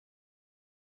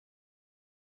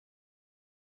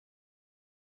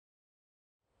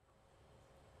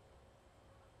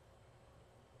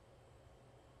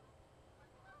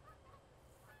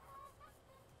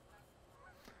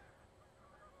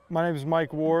My name is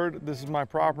Mike Ward. This is my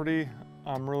property.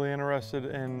 I'm really interested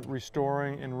in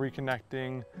restoring and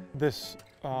reconnecting this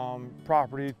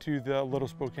property to the Little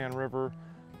Spokane River.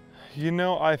 You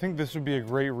know, I think this would be a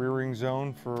great rearing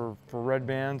zone for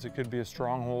redbands. It could be a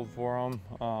stronghold for them.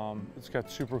 It's got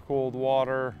super cold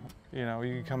water. You know,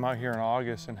 you can come out here in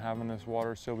August and having this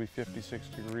water still be 56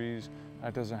 degrees.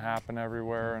 That doesn't happen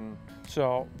everywhere. And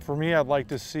so for me, I'd like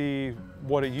to see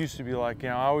what it used to be like. You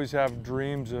know, I always have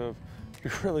dreams of, it'd be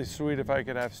really sweet if I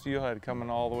could have steelhead coming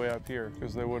all the way up here,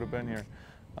 because they would have been here.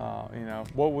 You know,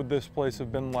 what would this place have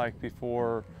been like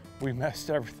before we messed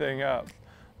everything up?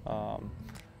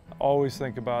 Always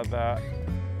think about that.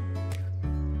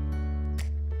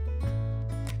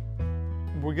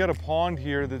 We got a pond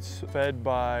here that's fed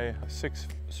by 6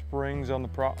 springs on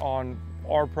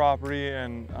our property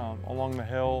and along the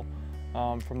hill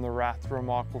from the Rathdrum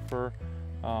Aquifer.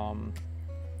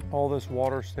 All this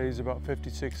water stays about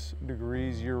 56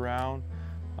 degrees year-round,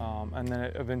 and then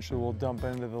it eventually will dump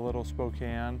into the Little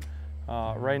Spokane.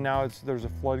 Right now there's a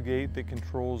floodgate that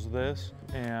controls this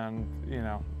and, you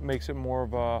know, makes it more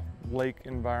of a lake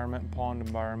environment, pond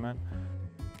environment.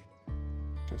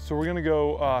 So we're gonna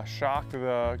go shock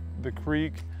the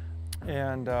creek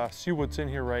and see what's in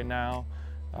here right now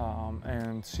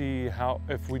and see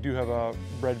if we do have a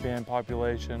redband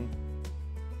population.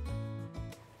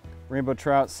 Rainbow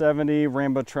trout 70,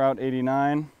 rainbow trout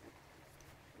 89,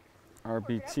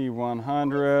 RBT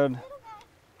 100,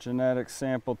 genetic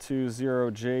sample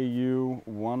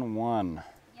 20JU11.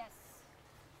 Yes.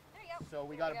 There you go. So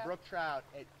we got a brook trout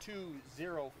at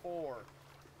 204.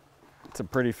 It's a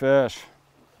pretty fish.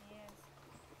 Yes.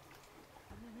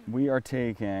 We are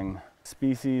taking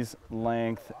species,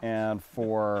 length, and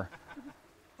for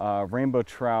rainbow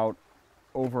trout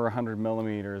over 100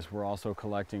 millimeters, we're also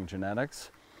collecting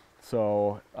genetics.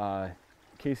 So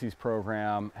Casey's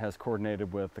program has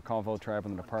coordinated with the Cutboard Tribe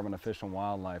and the Department of Fish and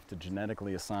Wildlife to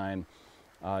genetically assign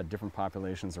different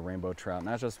populations of rainbow trout,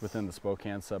 not just within the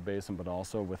Spokane subbasin, but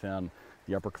also within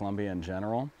the Upper Columbia in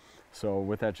general. So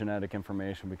with that genetic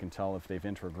information, we can tell if they've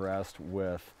introgressed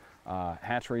with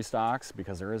hatchery stocks,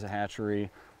 because there is a hatchery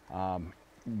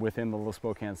within the Little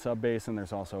Spokane subbasin.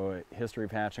 There's also a history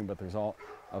of hatching, but there's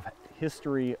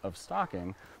history of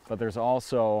stocking, but there's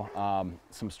also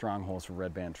some strongholds for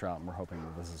redband trout, and we're hoping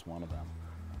that this is one of them.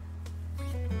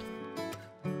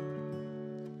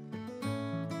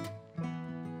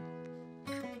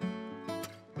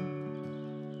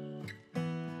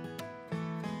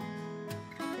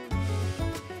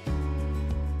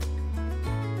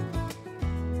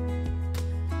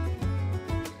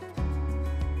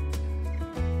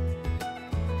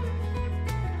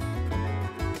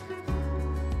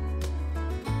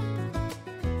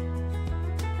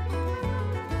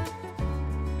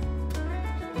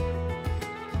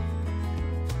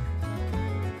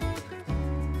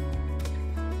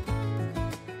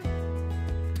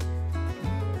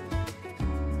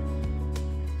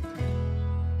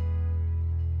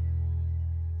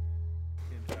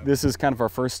 This is kind of our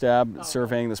first stab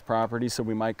surveying this property, so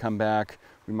we might come back.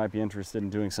 We might be interested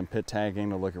in doing some pit tagging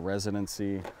to look at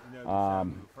residency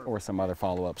or some other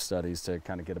follow-up studies to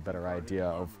kind of get a better idea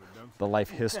of the life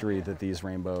history that these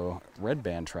rainbow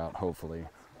redband trout hopefully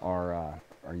are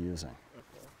using.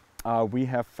 We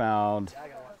have found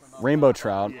rainbow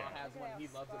trout.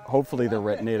 Hopefully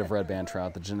they're native redband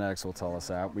trout. The genetics will tell us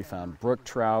that. We found brook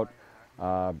trout,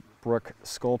 brook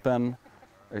sculpin,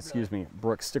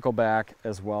 brook stickleback,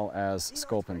 as well as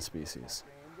sculpin species.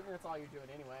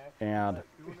 And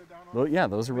yeah,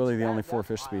 those are really the only 4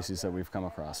 fish species that we've come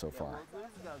across so far.